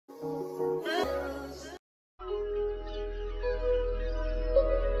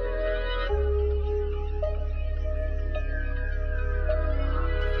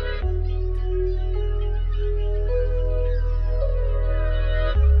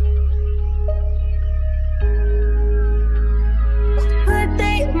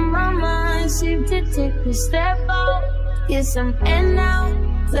take a step out, get some air now,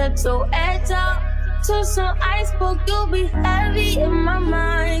 let your edge out. To some iceberg, you'll be heavy in my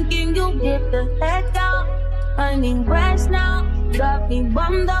mind. Can you get the heck out? I need rest now, got me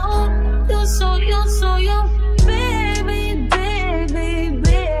bummed out. You so baby, baby,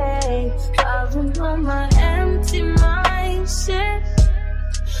 baby. I've been on my empty mind, shit.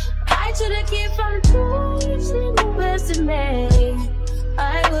 I should've kept from losing the best of me.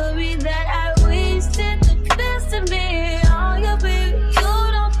 I worry that I wasted the best of me. Oh, yeah, baby, you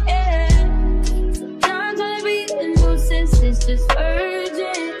don't care. Sometimes I be a nuisance, it's just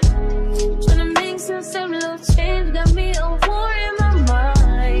urgent. Tryna make some little change, got me a war in my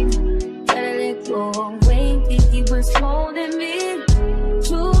mind. Gotta let go of Wayne, think he was holding me.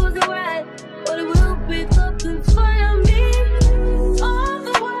 Choose the right, but it will pick up in front of me. All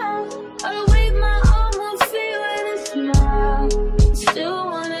the while, I wave my arm, will feel it and smile. Still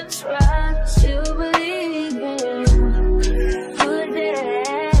wanna try, still believe in good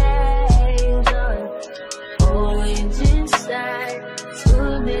days. Always inside,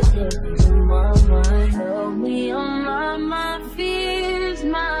 too busy in my mind. Help me on my fears,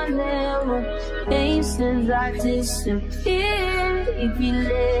 my level. Ain't since I disappeared. If you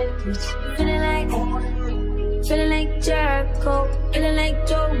live, feeling like Jericho, feeling like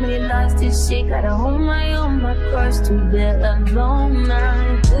Joe when he lost his shit. Gotta hold my own, my cross to bear alone.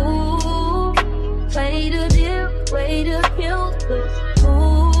 Ooh, way to deal, way to kill the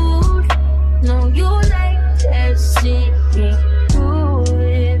mood. No, you like that shit, ooh,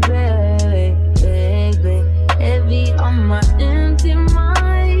 baby, baby. Heavy on my empty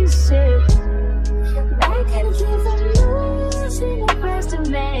mindset. I can't keep from losing the rest of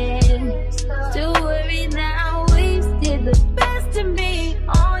me. Still worried that I wasted the best of me.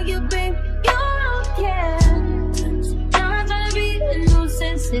 Oh, you babe, you don't care. Sometimes I be a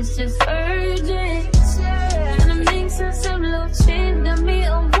nuisance, it's just urgent. Tryna make some little change, got me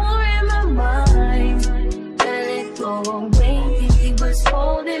a war in my mind. Let it go away, think he was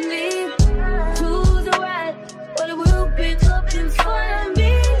holding me. To the right, but it will pick up in front of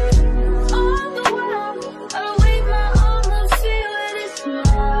me. All the while, I wave my arm and feel it and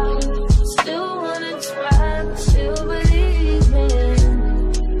smile. Still wanna try, still believe in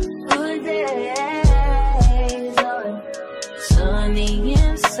good days. Sunny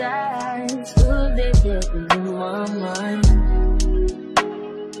inside, good days in my mind.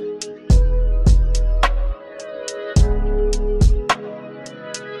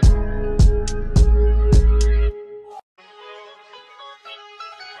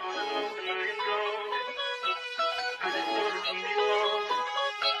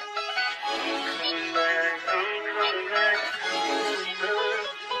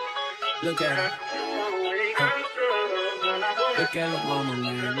 Look at her. Look at her mama,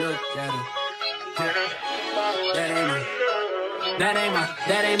 man. Look at her.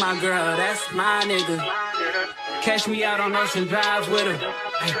 That ain't my girl. That's my nigga. Catch me out on Ocean Drive with her.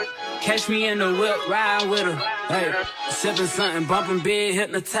 Hey, catch me in the whip, ride with her. Hey, sipping something, bumping big,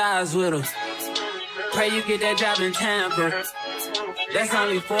 hypnotized with her. Pray you get that job in Tampa. That's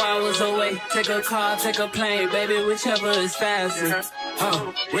only 4 hours away. Take a car, take a plane, baby, whichever is faster.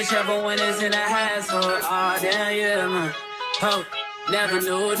 Oh, whichever one is in the hassle. Oh, damn, yeah, man. Oh, never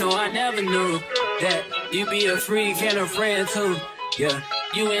knew, no, I never knew that you be a freak and a friend too. Yeah,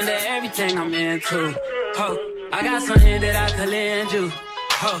 you into everything I'm into. Oh, I got something that I could lend you.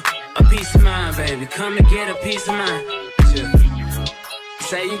 Oh, a piece of mind, baby. Come and get a piece of mind. Yeah.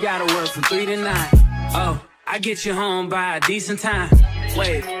 Say you gotta work from 3 to 9. Oh, I get you home by a decent time.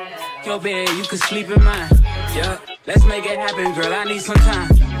 Wait, your bed, you can sleep in mine. Yeah, let's make it happen, girl, I need some time.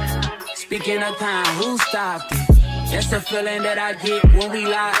 Speaking of time, who stopped it? That's the feeling that I get when we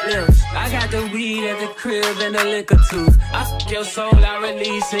lock lips. I got the weed at the crib and the liquor too. I fuck your soul, I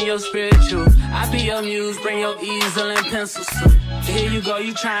release in your spiritual. I be your muse, bring your easel and pencils too. Here you go,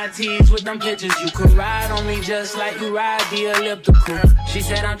 you try and tease with them pictures. You could ride on me just like you ride the elliptical. She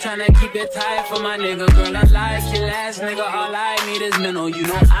said I'm trying to keep it tight for my nigga. Girl, I like your last nigga, all I need is mental. You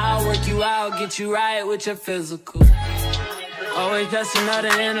know I'll work you out, get you right with your physical. Always just another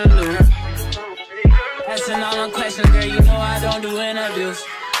interlude. Asking all them questions, girl, you know I don't do interviews.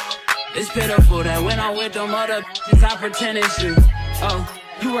 It's pitiful that when I'm with them other bitches, I pretend it's you. Oh,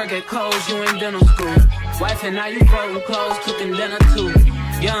 you work at Kohl's, you in dental school. Wife and now you folding clothes, cooking dinner too.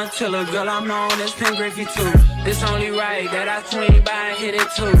 Young Tiller, girl, I'm known as Pin Griffey too. It's only right that I swing by and hit it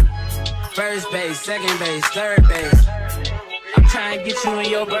too. First base, second base, third base. I'm trying to get you in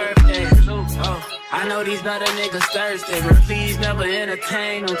your birthday. Oh, I know these other niggas thirsty, but please never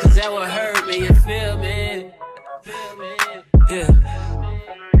entertain them, cause that would hurt me, you feel me? Yeah.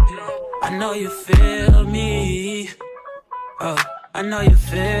 I know you feel me. Oh, I know you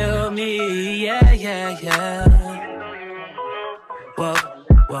feel me. Yeah, yeah, yeah. Whoa,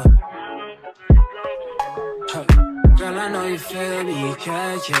 whoa. Girl, I know you feel me.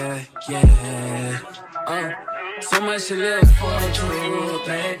 Yeah, yeah, yeah. Oh, so much to live for,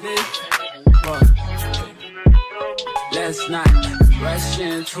 baby. Whoa. Let's not rush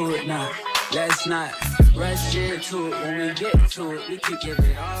into it now. Let's not rush into it. When we get to it, we can give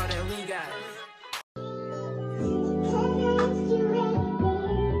it all that we got.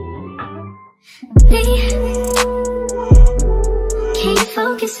 Me, can you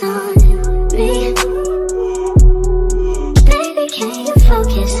focus on me? Baby, can you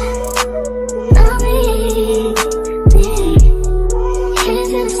focus on me?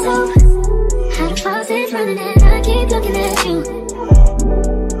 Hands in the stove, how the faucet's running and I keep looking at you.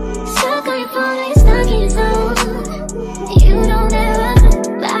 Stuck on your phone, you're stuck in your zone. You don't ever,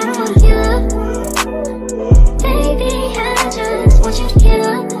 but I don't wanna give up. Baby, I just want you to get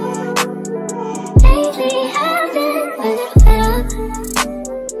up. Lately, I've been a little fed up.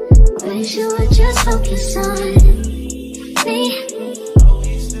 Wish you would just focus on me.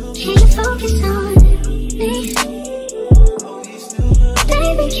 Can you focus on me?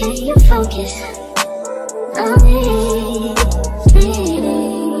 Baby, can you focus on me?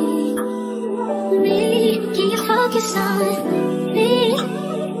 Can you focus on me?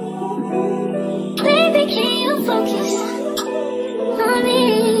 Baby, can you focus on me?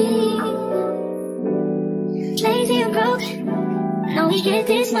 Lazy and broke, know we get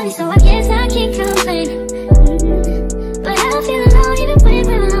this money, so I guess I can't complain. But I feel alone even when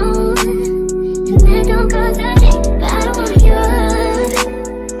we're alone, and that don't cause I think, but I don't wanna give up.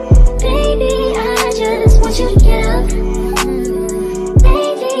 Baby, I just want you to get up.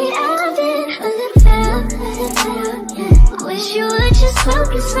 Lately, I've been a little fed up, yeah. Wish you would just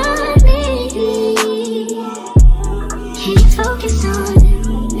focus on me. Can you focus on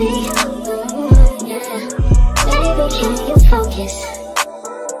me? Yeah. Baby, can you focus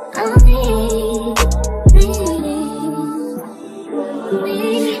on me?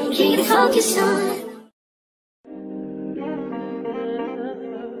 Can you focus on me?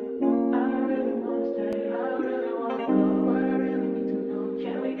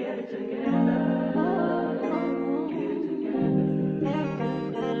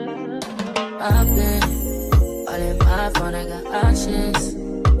 I've been all in my phone, I got options,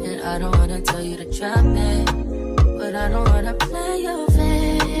 and I don't wanna tell you to drop it, but I don't wanna play your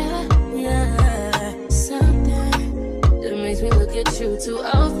fair. Yeah, something that makes me look at you too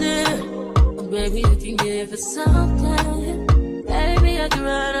often. Oh, baby, you can give it something. Baby, I can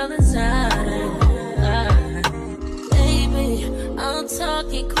run all the time. Baby, I'm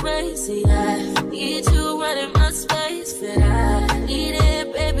talking crazy. I need you running my space, but I need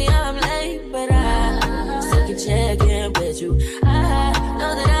it, baby. I'm late, but I still can check in with you. I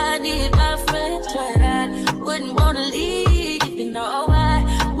know that I need my friends, but I wouldn't wanna leave. You know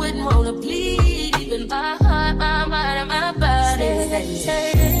I wouldn't wanna bleed. Even my heart, my mind, and my body.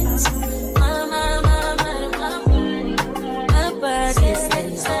 My mind, my mind, and my body. My body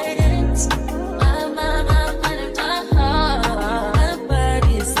says my mind, my mind, and my heart. My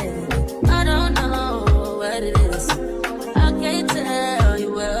body says I don't know what it is. I can't tell you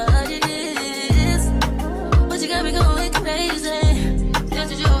what it is, but you got me going crazy. Just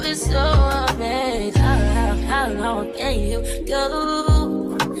to do is so amazing. How long can you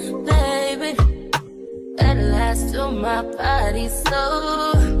go, baby? At last, to my body so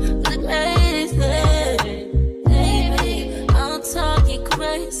crazy. Baby, I'm talking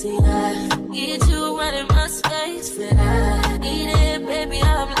crazy. I need you running my space, but I need it, baby.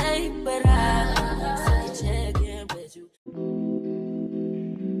 I'm late, but I check in with you.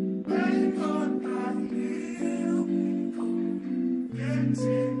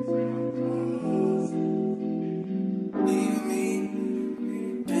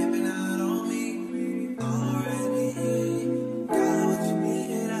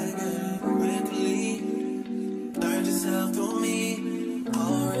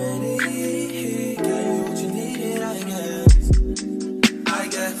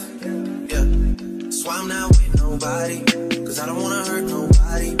 I'm not with nobody, cause I don't wanna hurt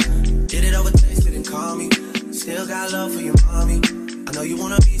nobody. Did it over text, didn't call me. Still got love for your mommy. I know you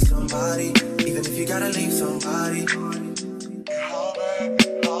wanna be somebody, even if you gotta leave somebody.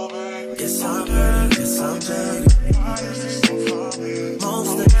 Yes, I'm hurt, yes, I'm dirty.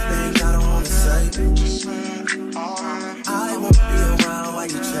 Most of the things I don't wanna say. I won't be around while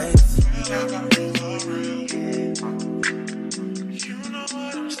you chase.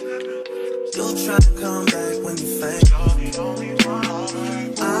 You try to come back when you faint.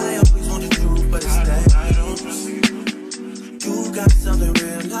 I always want the truth, but it's dangerous. You got something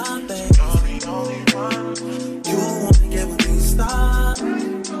real, not bad. You wanna get with me, stop.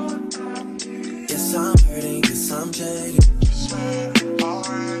 Yes, I'm hurting, yes, I'm jaded.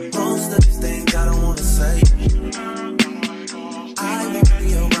 Most of these things I don't wanna say. I won't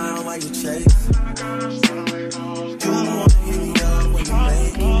be around while you chase. You wanna hit me up when you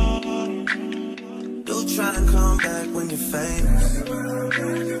make it. You try to come back when you're famous.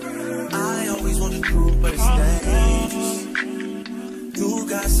 I always want the truth, but it's dangerous. You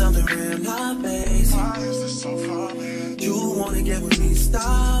got something real, not basic. You wanna get with me,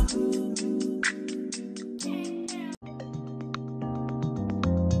 stop.